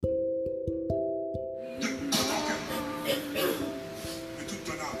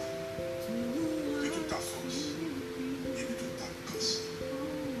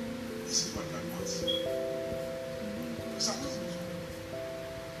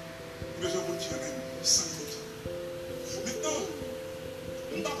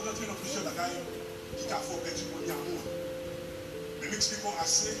expliquer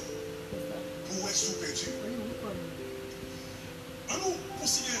assez pour être sous perdu. On nous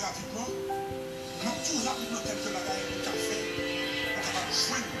considère rapidement, nous tout rapidement quelques bagages pour qu'à faire, pour capable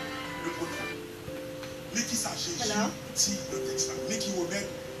joindre le produit. Mais qui ça Jésus dit dans le texte là? Mais qui remet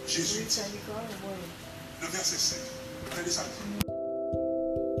Jésus dit. Le verset 5. Regardez ça.